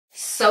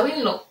Sewing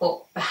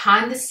Lookbook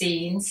behind the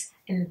scenes.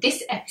 In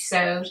this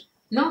episode,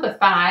 number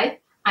 5,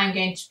 I'm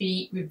going to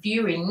be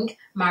reviewing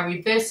my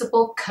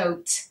reversible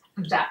coat.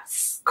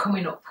 That's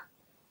coming up.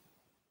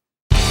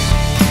 So,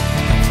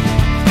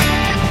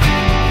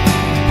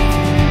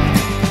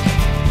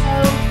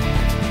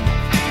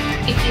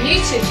 if you're new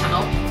to the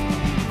channel,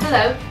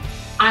 hello,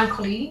 I'm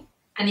Colleen,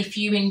 and if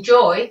you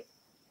enjoy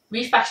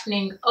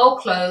refashioning old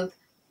clothes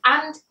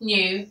and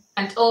new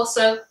and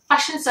also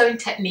fashion sewing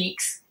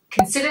techniques,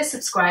 consider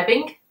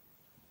subscribing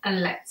and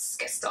let's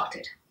get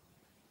started.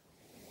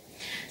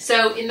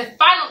 So in the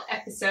final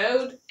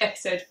episode,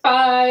 episode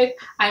 5,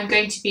 I'm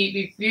going to be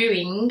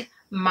reviewing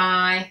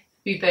my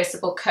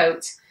reversible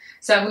coat.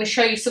 So I'm going to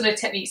show you some of the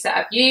techniques that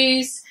I've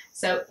used.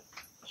 So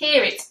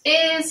here it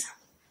is,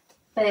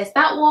 there's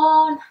that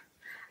one,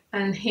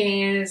 and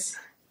here's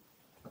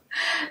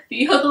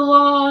the other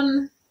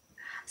one.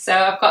 So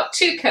I've got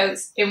 2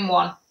 coats in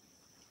one.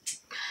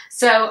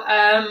 So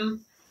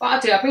what I'll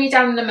do, I'll bring you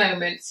down in a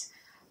moment.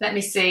 Let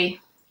me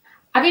see.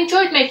 I've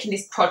enjoyed making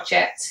this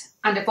project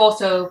and I've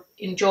also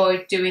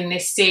enjoyed doing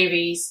this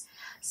series.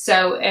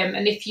 So,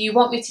 and if you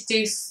want me to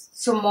do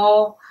some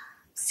more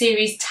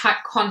series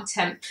type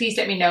content, please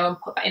let me know and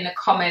put that in the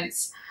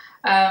comments.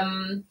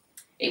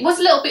 It was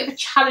a little bit of a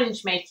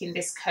challenge making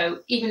this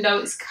coat, even though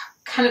it's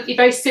kind of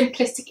very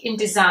simplistic in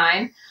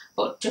design,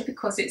 but just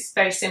because it's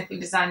very simple in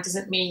design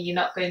doesn't mean you're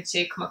not going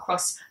to come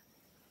across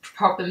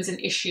problems and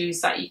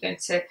issues that you're going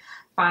to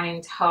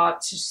find hard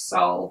to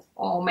solve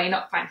or may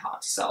not find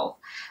hard to solve.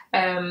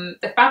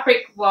 The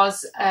fabric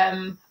was,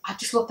 I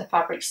just love the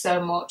fabric so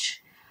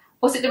much.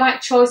 Was it the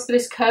right choice for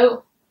this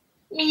coat?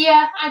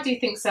 Yeah, I do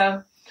think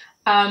so.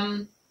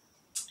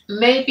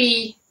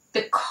 Maybe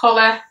the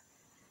collar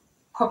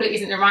probably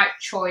isn't the right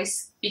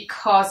choice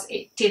because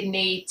it did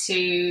need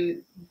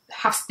to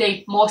have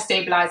more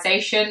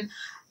stabilization.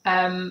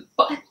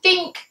 But I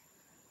think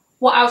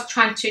what I was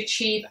trying to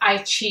achieve, I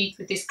achieved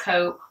with this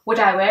coat. Would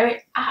I wear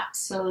it?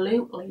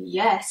 Absolutely,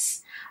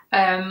 yes.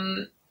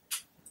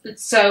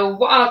 So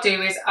what I'll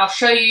do is I'll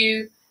show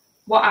you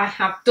what I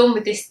have done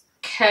with this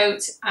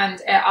coat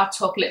and I'll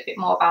talk a little bit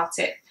more about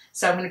it.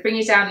 So I'm going to bring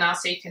you down now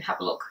so you can have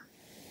a look.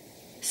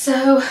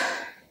 So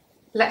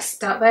let's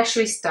start. Where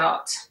should we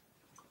start?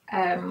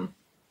 We'll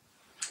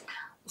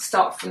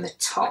start from the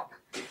top.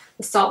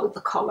 We'll start with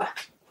the collar.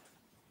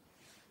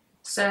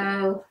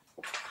 So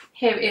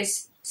here it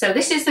is. So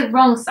this is the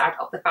wrong side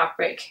of the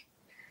fabric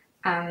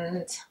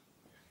and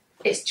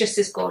it's just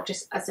as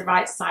gorgeous as the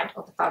right side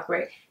of the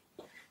fabric.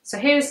 So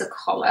here's the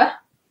collar.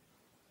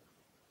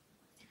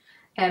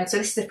 So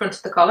this is the front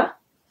of the collar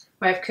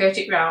where I've curved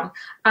it round.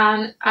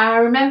 And I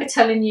remember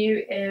telling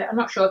you, I'm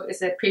not sure if it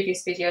was a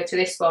previous video to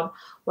this one,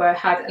 where I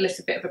had a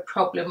little bit of a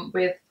problem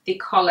with the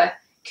collar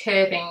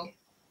curving.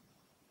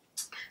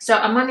 So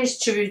I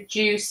managed to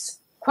reduce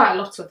quite a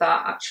lot of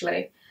that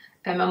actually.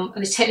 And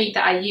the technique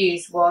that I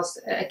used was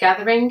a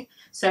gathering.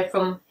 So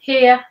from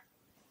here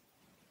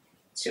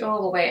to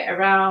all the way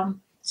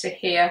around to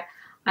here,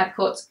 I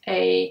put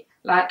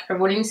like a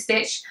running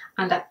stitch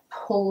and I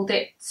pulled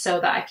it so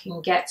that I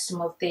can get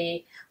some of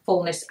the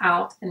fullness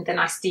out, and then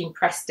I steam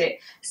pressed it.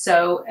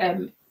 So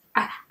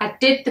I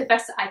did the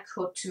best that I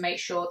could to make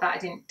sure that I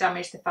didn't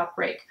damage the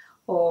fabric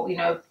or, you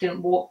know,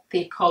 didn't warp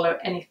the collar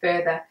any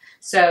further.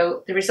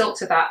 So the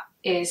result of that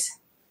is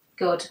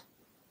good.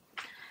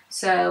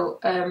 So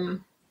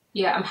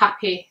yeah, I'm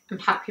happy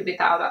with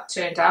how that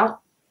turned out.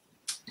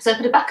 So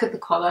for the back of the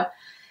collar,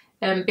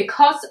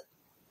 because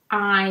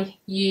I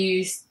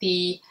used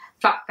the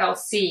flat fell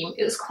seam,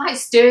 it was quite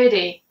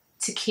sturdy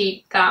to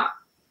keep that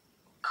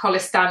collar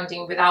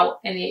standing without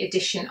any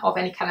addition of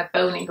any kind of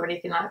boning or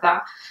anything like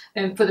that,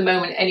 for the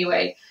moment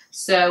anyway.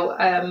 So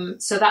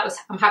so that was,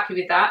 I'm happy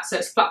with that. So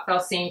it's flat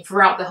fell seam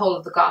throughout the whole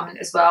of the garment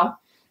as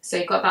well. So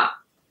you've got that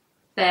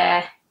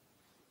there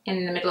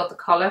in the middle of the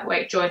collar where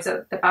it joins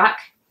at the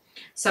back.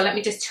 So let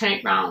me just turn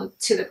it round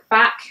to the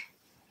back.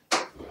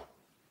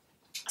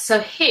 So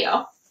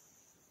here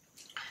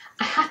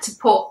I had to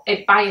put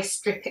a bias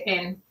strip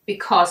in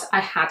because I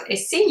had a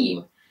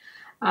seam,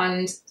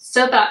 and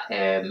so that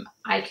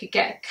I could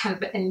get kind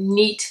of a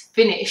neat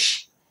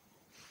finish.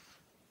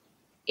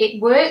 It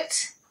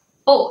worked,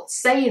 but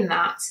saying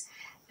that,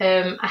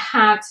 I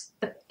had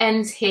the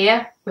ends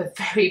here were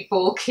very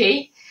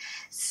bulky.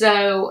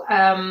 So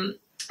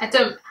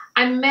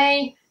I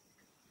may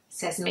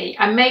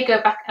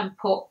go back and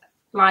put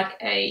like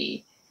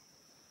a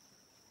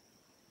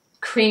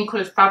cream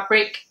coloured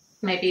fabric,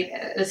 maybe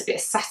a little bit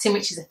of satin,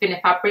 which is a thinner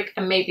fabric,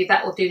 and maybe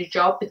that will do the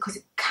job because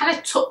it kind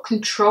of took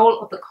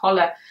control of the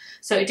collar.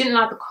 So it didn't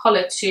allow the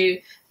collar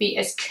to be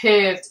as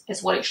curved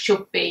as what it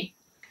should be.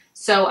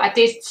 So I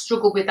did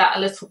struggle with that a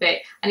little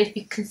bit. And if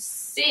you can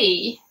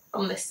see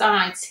from the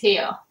sides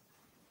here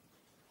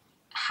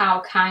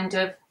how kind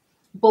of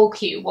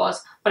bulky it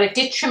was, but I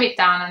did trim it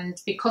down,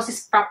 and because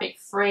this fabric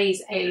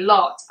frays a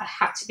lot, I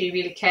had to be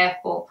really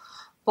careful.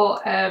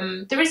 But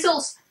the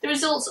results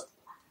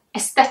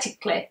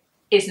aesthetically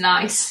is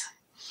nice.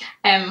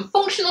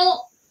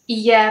 Functional,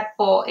 yeah,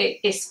 but it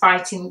is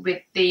fighting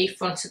with the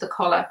front of the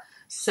collar.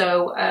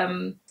 So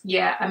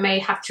yeah, I may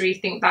have to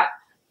rethink that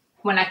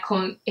when I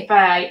come,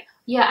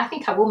 yeah, I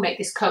think I will make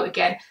this coat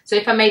again. So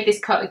if I made this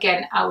coat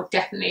again, I would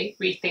definitely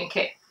rethink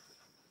it.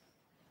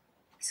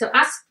 So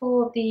as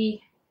for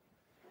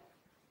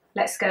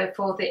let's go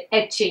for the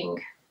edging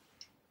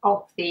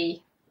of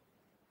the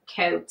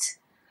coat.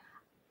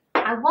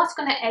 I was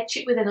going to edge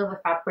it with another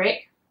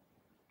fabric,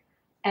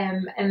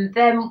 and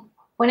then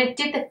when I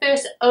did the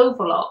first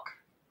overlock,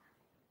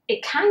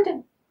 it kind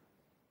of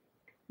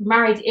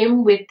married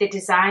in with the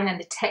design and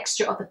the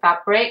texture of the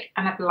fabric,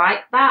 and I've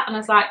liked that, and I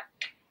was like,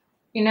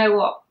 you know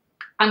what,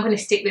 I'm going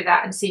to stick with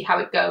that and see how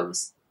it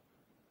goes.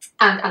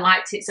 And I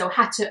liked it, so I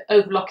had to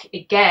overlock it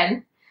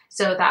again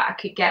so that I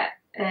could get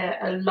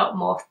a lot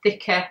more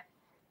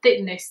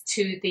thickness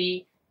to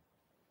the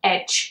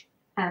edge,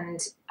 and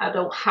I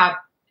don't have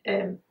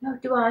no,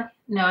 do I?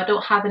 No, I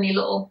don't have any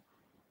little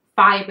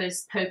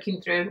fibres poking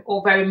through,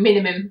 or very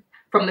minimum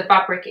from the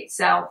fabric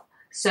itself.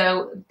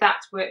 So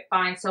that worked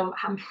fine. So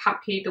I'm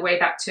happy the way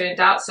that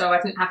turned out. So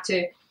I didn't have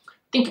to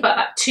think about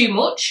that too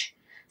much.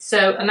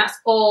 So, and that's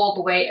all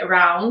the way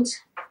around.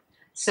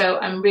 So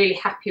I'm really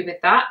happy with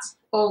that,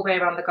 all the way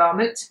around the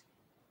garment.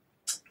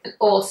 And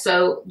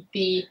also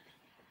the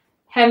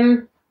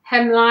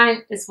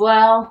hemline as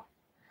well,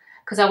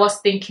 because I was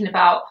thinking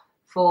about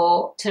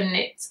for turning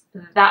it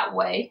that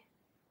way,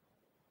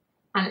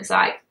 and it's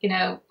like, you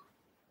know,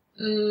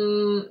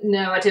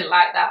 no, I didn't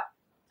like that.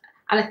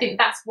 And I think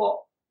that's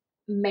what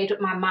made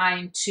up my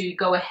mind to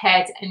go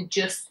ahead and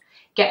just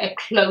get a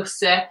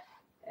closer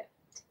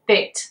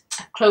fit,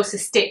 a closer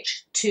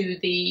stitch to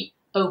the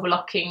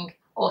overlocking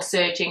or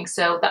serging.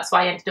 So that's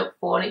why I ended up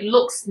for, and it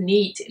looks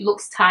neat, it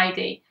looks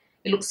tidy,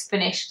 it looks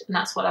finished, and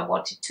that's what I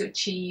wanted to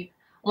achieve.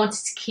 I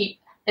wanted to keep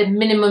a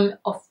minimum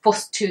of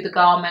fuss to the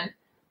garment,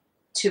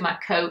 to my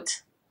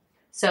coat.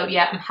 So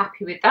yeah, I'm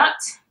happy with that.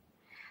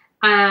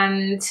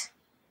 And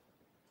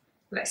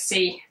let's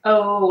see,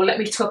 oh, let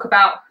me talk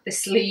about the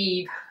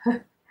sleeve.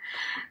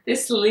 The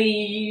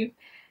sleeve,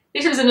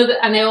 this was another,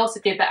 and I also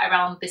did that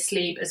around the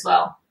sleeve as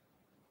well.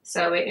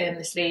 So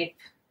the sleeve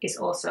is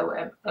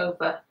also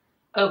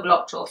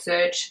overlocked or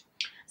serged.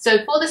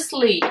 So for the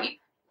sleeve,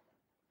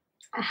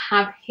 I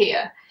have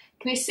here,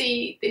 can you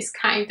see this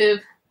kind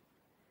of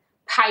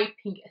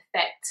piping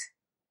effect?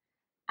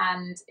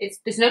 And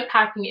there's no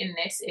piping in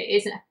this. It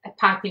isn't a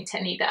piping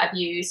technique that I've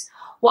used.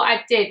 What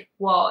I did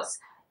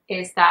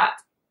is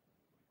that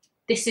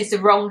this is the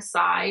wrong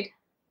side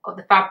of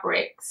the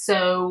fabric.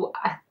 So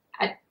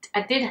I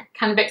did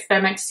kind of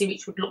experiment to see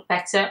which would look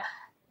better.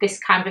 This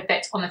kind of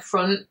effect on the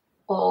front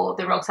or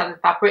the wrong side of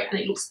the fabric, and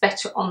it looks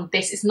better on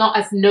this. It's not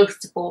as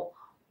noticeable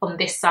on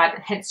this side,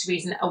 and hence the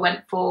reason I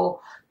went for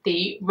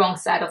the wrong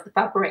side of the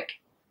fabric.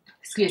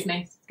 Excuse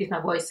me, excuse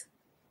my voice.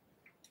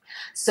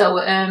 So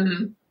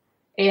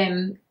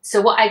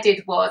so what I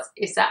did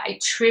is that I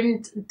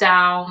trimmed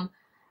down,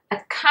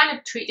 I kind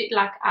of treated it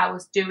like I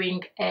was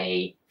doing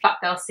a flat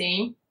fell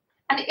seam.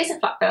 And it is a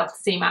flat fell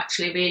seam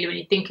actually, really, when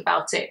you think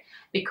about it,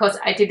 because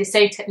I did the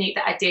same technique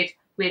that I did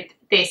with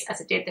this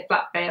as I did the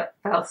flat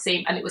fell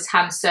seam, and it was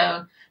hand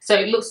sewn. So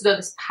it looks as though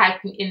there's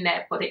piping in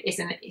there, but it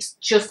isn't. It's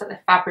just that the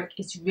fabric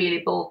is really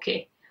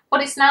bulky.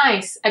 But it's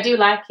nice. I do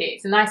like it.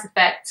 It's a nice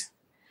effect.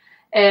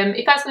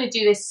 If I was going to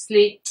do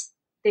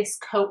this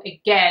coat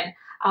again,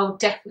 I would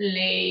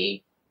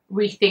definitely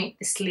rethink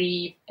the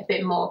sleeve a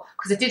bit more,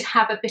 because I did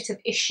have a bit of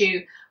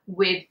issue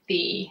with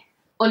the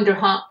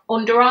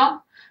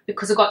underarm,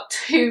 because I got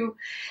two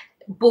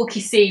bulky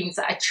seams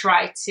that I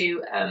tried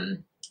to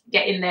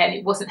get in there, and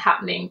it wasn't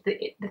happening.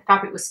 The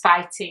fabric was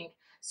fighting,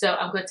 so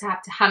I'm going to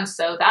have to hand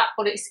sew that,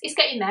 but it's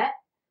getting there.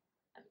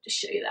 Let me just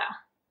show you that.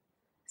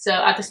 So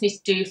I just need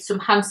to do some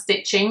hand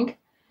stitching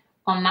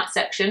on that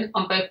section,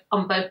 on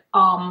both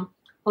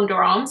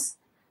underarms,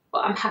 but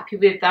I'm happy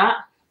with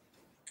that.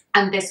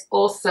 And there's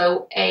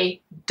also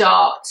a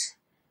dart.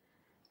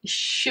 You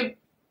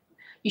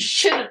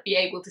shouldn't be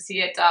able to see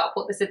a dart,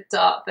 but there's a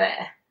dart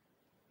there.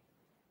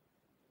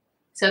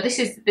 So this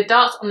is the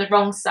dart on the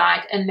wrong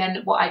side, and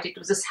then what I did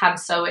was just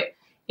hand sew it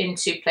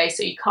into place,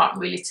 so you can't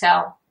really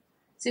tell.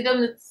 See,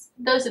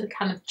 those are the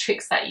kind of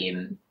tricks that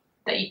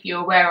if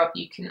you're aware of,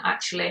 you can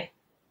actually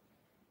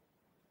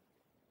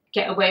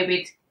get away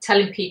with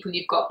telling people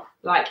you've got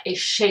like a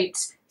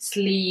shaped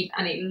sleeve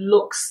and it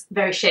looks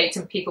very shaped,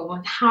 and people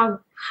wonder how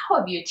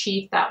have you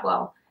achieved that?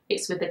 Well,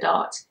 it's with the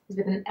dart. It's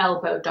with an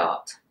elbow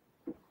dart.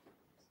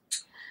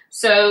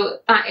 So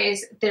that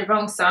is the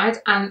wrong side,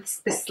 and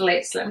the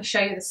slits. Let me show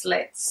you the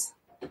slits.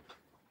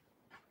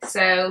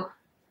 So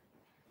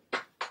the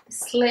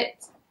slit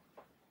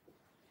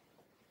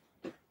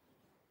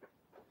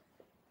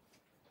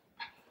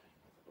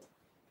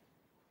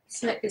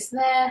is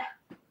there.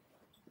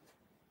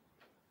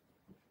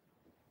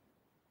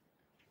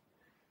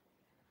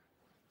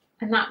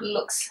 And that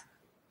looks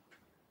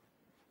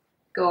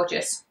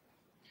gorgeous.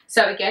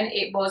 So again,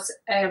 it was,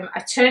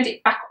 I turned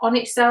it back on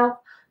itself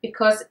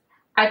because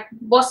I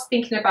was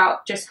thinking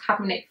about just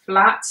having it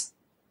flat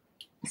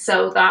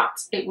so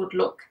that it would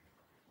look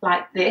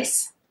like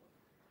this.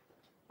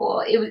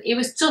 But it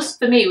was just,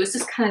 for me, it was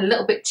just kind of a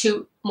little bit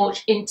too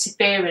much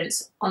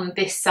interference on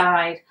this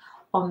side,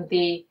 on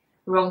the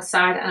wrong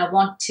side, and I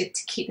wanted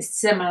to keep the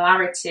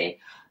similarity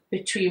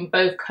between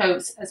both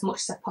coats as much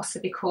as I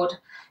possibly could.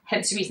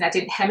 Hence the reason I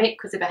didn't hem it,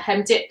 because if I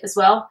hemmed it as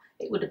well,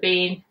 it would have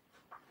been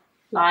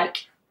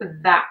like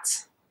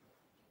that.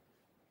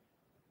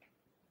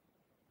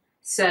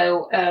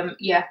 So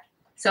yeah,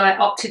 so I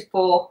opted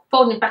for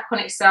folding back on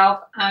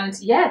itself, and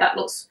yeah, that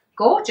looks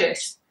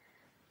gorgeous.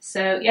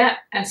 So yeah,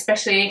 and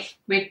especially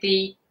with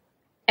the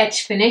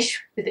edge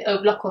finish, with the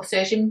overlock or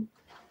serging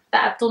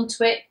that I've done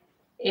to it,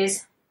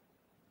 is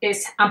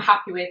I'm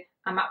happy with.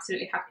 I'm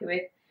absolutely happy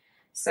with.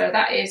 So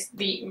that is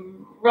the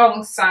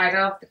wrong side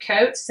of the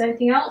coat. Is there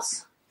anything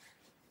else?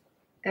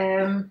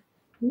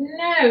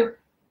 No.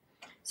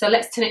 So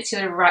let's turn it to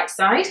the right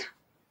side.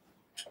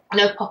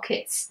 No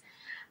pockets.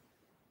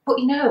 But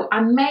you know, I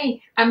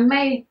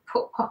may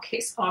put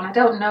pockets on. I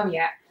don't know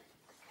yet.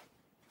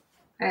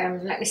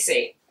 Let me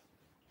see.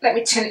 Let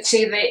me turn it to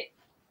the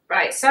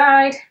right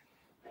side.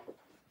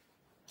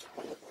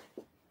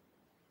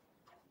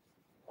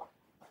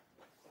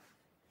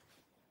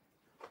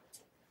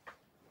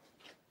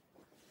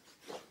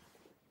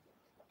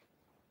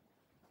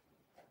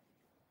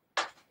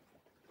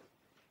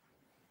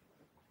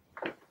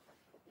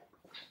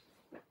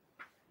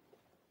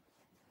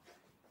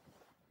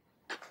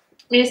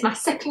 Here's my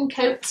second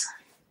coat.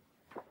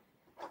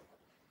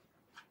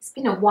 It's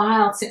been a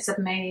while since I've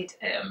made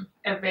a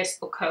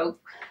reversible coat.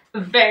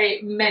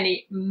 Very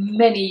many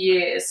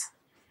years.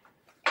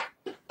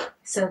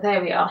 So there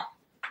we are.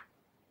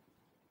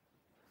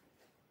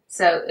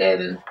 So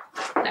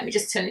let me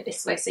just turn it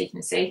this way so you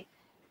can see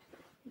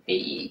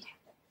the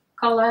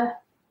collar.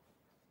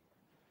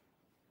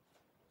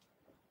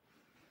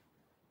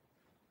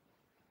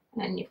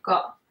 And you've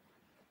got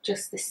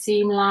just the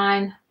seam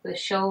line for the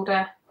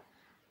shoulder,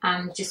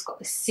 and just got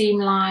the seam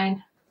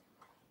line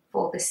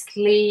for the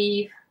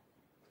sleeve.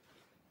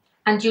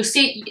 And you'll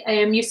see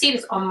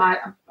this on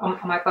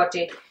my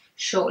body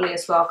shortly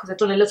as well, because I've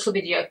done a little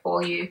video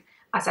for you,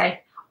 as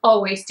I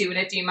always do when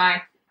I do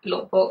my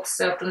lookbooks.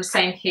 So I've done the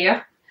same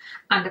here,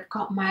 and I've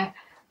got my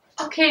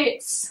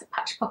pockets,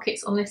 patch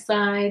pockets on this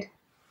side.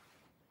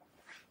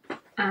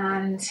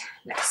 And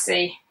let's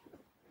see,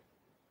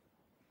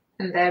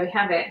 and there we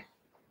have it.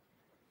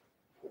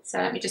 So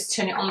let me just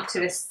turn it on to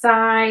this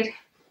side.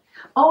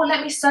 Oh,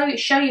 let me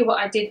show you what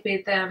I did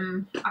with,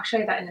 I'll show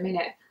you that in a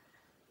minute,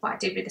 what I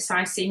did with the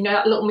side seam. No,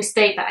 that little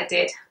mistake that I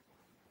did.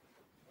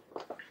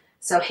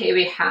 So here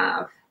we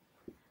have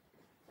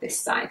this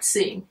side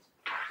seam.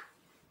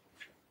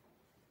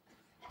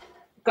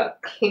 Got a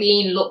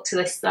clean look to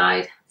this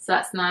side, so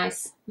that's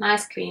nice.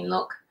 Nice clean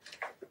look.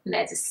 And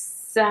there's a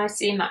side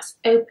seam that's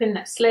open,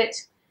 that's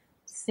slit,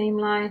 seam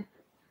line,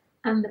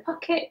 and the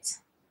pocket.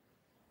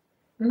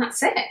 And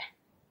that's it.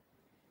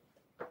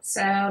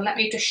 So let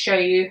me just show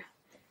you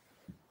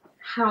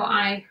how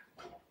I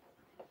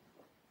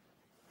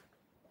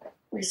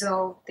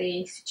resolve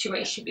the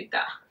situation with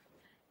that.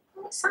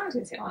 What side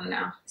is it on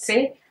now?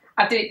 See,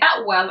 I did it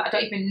that well that I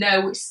don't even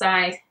know which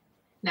side.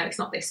 No, it's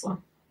not this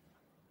one.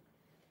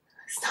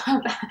 It's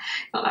not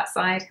that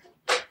side.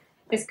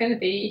 It's going to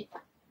be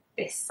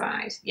this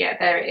side. Yeah,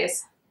 there it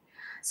is.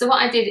 So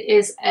what I did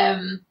is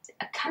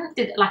I kind of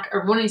did like a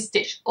running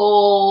stitch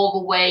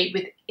all the way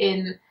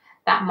within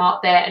that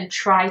mark there, and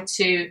tried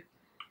to,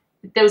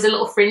 there was a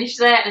little fringe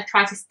there, and I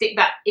tried to stick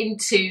that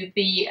into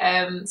the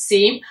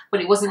seam,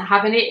 but it wasn't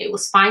having it, it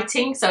was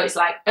fighting. So it's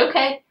like,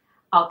 okay,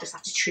 I'll just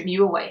have to trim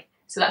you away.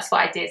 So that's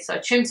what I did. So I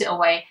trimmed it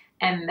away,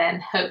 and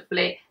then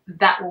hopefully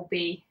that will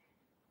be,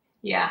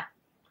 yeah,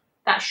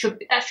 that should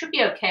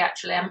be okay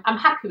actually. I'm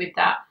happy with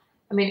that.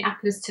 I mean, it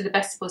happens to the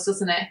best of us,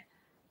 doesn't it?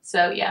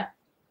 So yeah.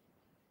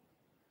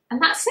 And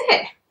that's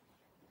it.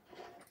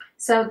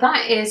 So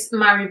that is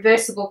my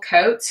reversible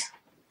coat.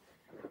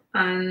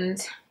 And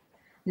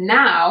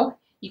now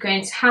you're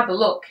going to have a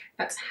look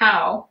at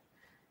how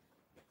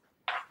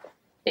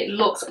it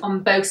looks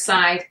on both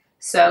sides.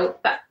 So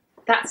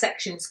that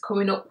section's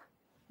coming up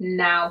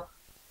now.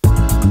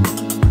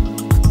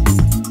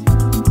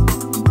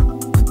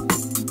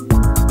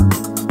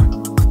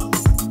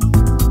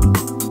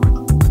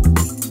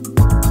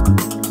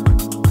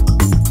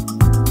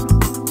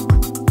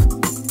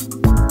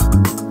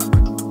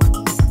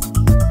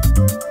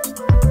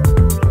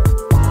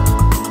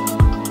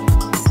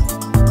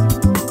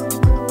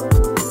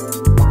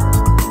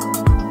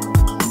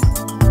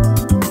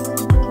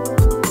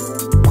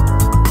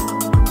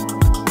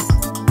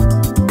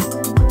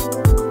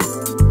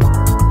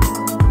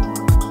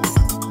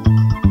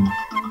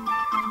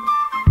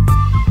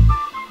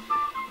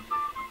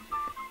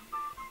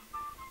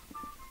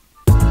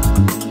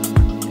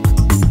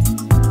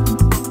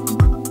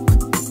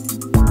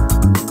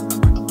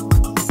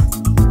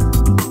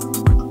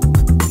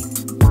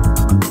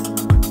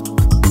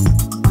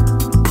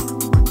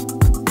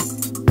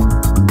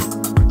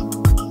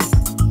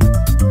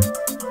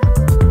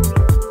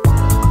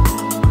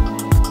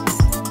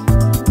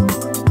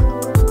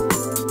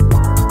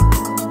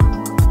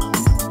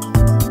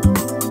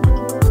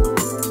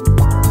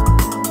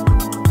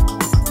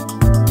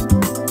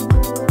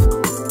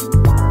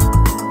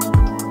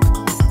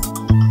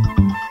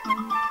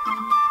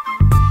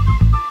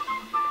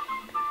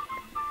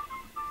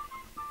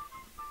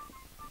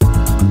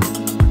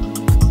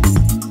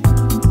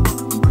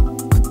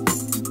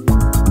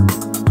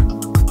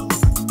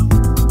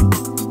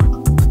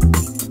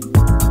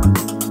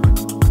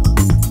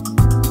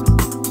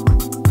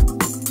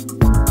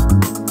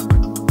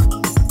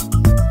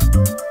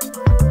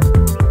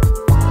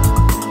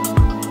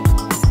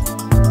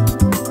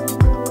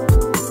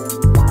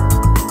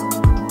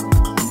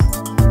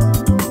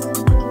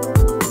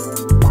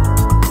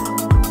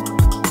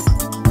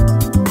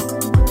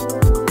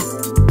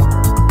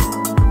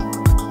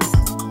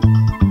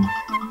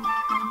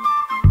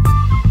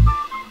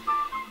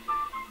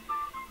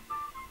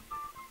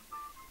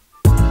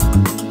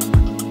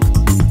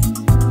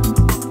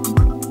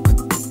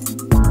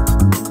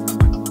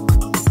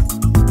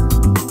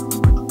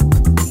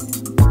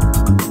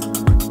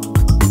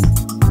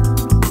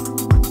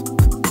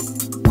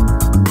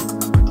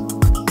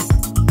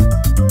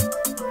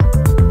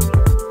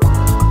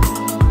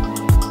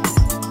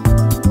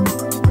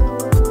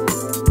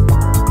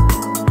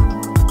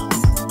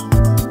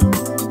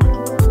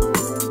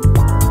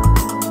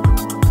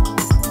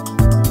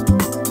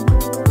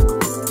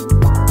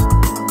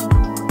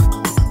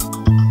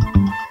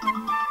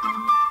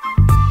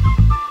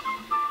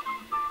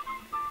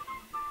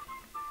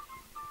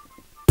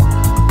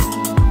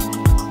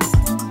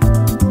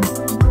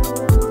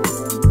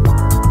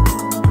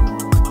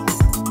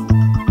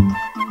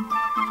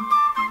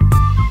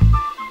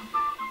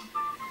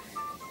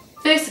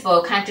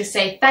 all, can I just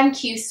say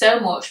thank you so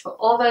much for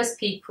all those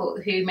people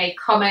who made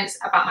comments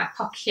about my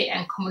pocket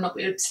and coming up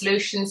with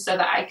solutions so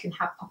that I can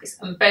have pockets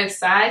on both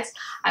sides.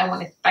 I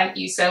want to thank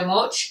you so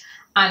much,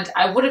 and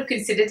I would have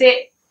considered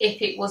it if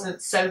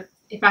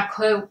my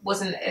colour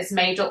wasn't as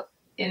made up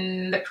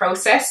in the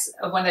process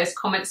of when those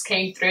comments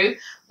came through.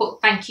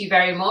 But thank you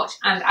very much,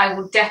 and I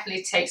will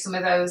definitely take some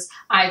of those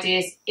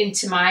ideas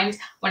into mind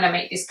when I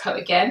make this coat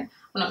again.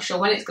 I'm not sure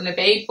when it's going to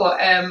be, but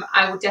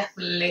I will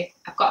definitely,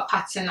 I've got a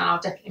pattern and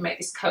I'll definitely make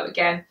this coat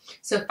again.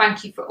 So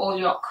thank you for all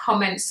your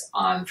comments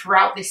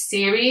throughout this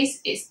series.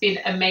 It's been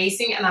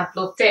amazing and I've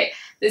loved it.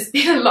 There's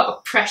been a lot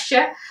of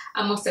pressure,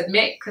 I must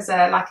admit, because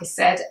like I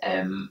said,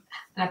 and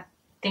I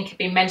think I've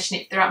been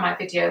mentioning it throughout my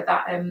video,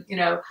 that you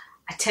know,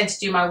 I tend to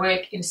do my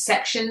work in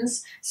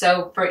sections.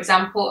 So for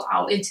example,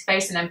 I'll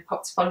interface and then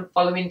the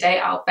following day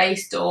I'll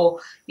baste,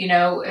 or you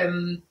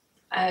know,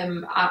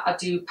 I'll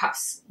do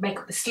perhaps make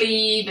up the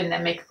sleeve and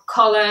then make up a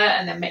collar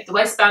and then make the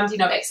waistband, you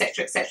know,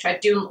 etc, etc. I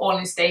do them all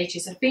in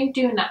stages. I've been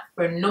doing that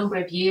for a number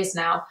of years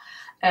now.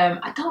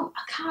 I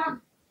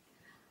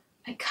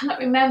cannot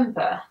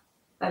remember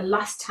the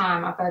last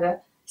time I've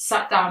ever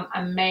sat down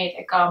and made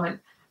a garment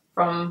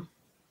from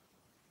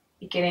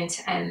beginning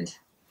to end.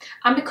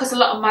 And because a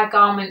lot of my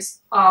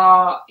garments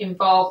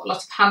involve a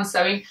lot of hand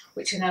sewing,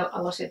 which I know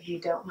a lot of you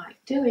don't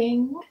like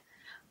doing,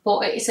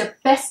 but it's a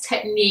best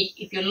technique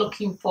if you're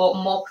looking for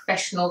more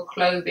professional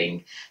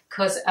clothing,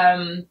 because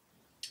sewing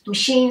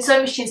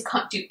machines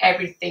can't do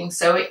everything.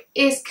 So it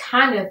is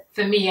kind of,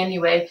 for me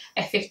anyway,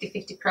 a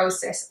 50-50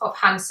 process of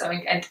hand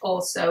sewing and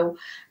also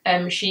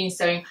machine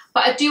sewing.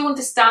 But I do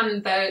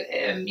understand though,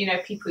 you know,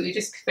 people who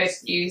just prefer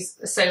to use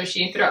a sewing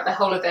machine throughout the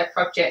whole of their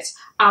project.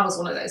 I was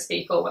one of those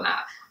people when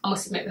I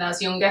must admit, when I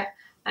was younger.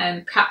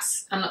 And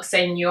perhaps, I'm not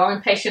saying you're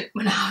impatient,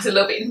 when I was a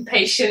little bit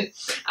impatient,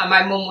 and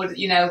my mum would,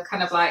 you know,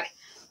 kind of like,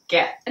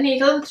 get a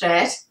needle and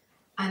thread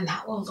and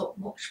that will look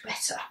much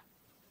better.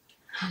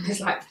 And it's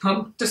like,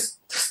 Mum, just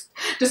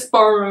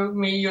borrow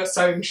me your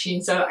sewing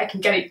machine so I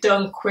can get it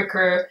done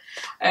quicker.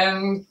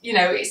 You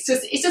know, it's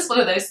just one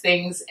of those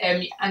things.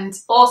 And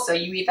also,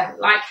 you either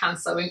like hand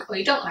sewing or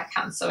you don't like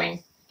hand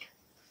sewing.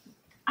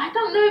 I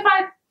don't know if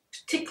I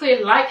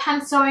particularly like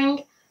hand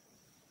sewing,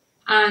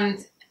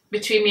 and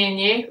between me and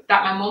you,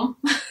 that my mum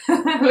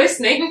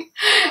listening,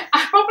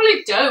 I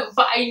probably don't,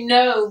 but I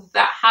know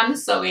that hand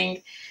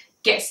sewing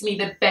gets me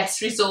the best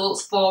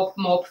results for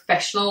more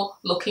professional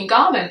looking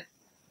garment.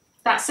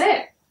 That's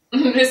it.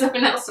 There's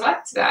nothing else to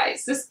add to that.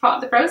 It's just part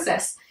of the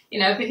process. You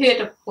know, have you heard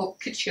of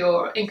haute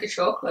couture in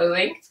couture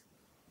clothing?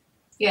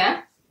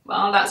 Yeah,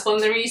 well, that's one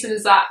of the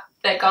reasons that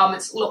their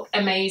garments look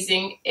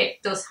amazing.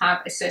 It does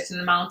have a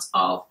certain amount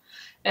of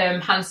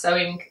hand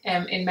sewing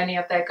in many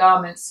of their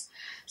garments.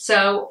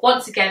 So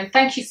once again,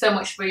 thank you so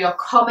much for your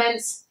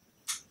comments.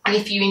 And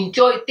if you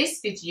enjoyed this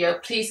video,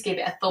 please give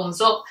it a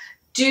thumbs up.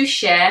 Do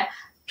share.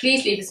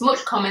 Please leave as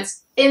much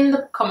comments in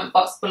the comment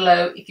box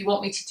below if you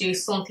want me to do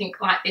something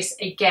like this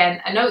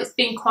again. I know it's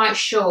been quite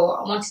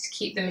short. I wanted to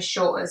keep them as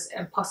short as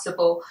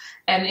possible.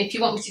 And if you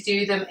want me to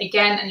do them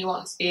again and you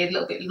want it to be a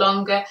little bit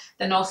longer,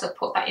 then also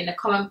put that in the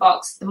comment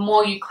box. The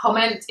more you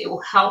comment, it will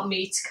help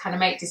me to kind of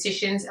make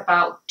decisions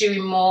about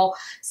doing more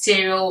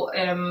serial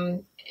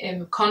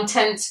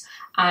content.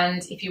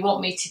 And if you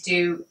want me to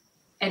do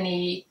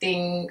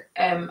anything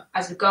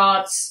as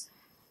regards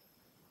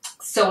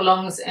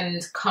sew-alongs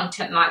and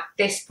content like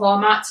this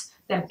format,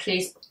 then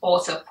please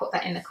also put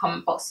that in the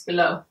comment box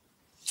below.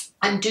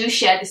 And do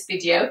share this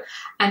video,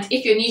 and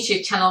if you're new to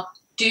the channel,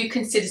 do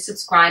consider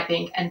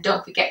subscribing, and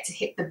don't forget to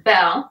hit the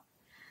bell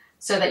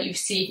so that you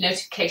receive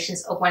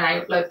notifications of when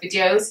I upload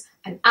videos,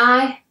 and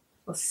I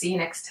will see you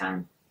next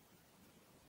time.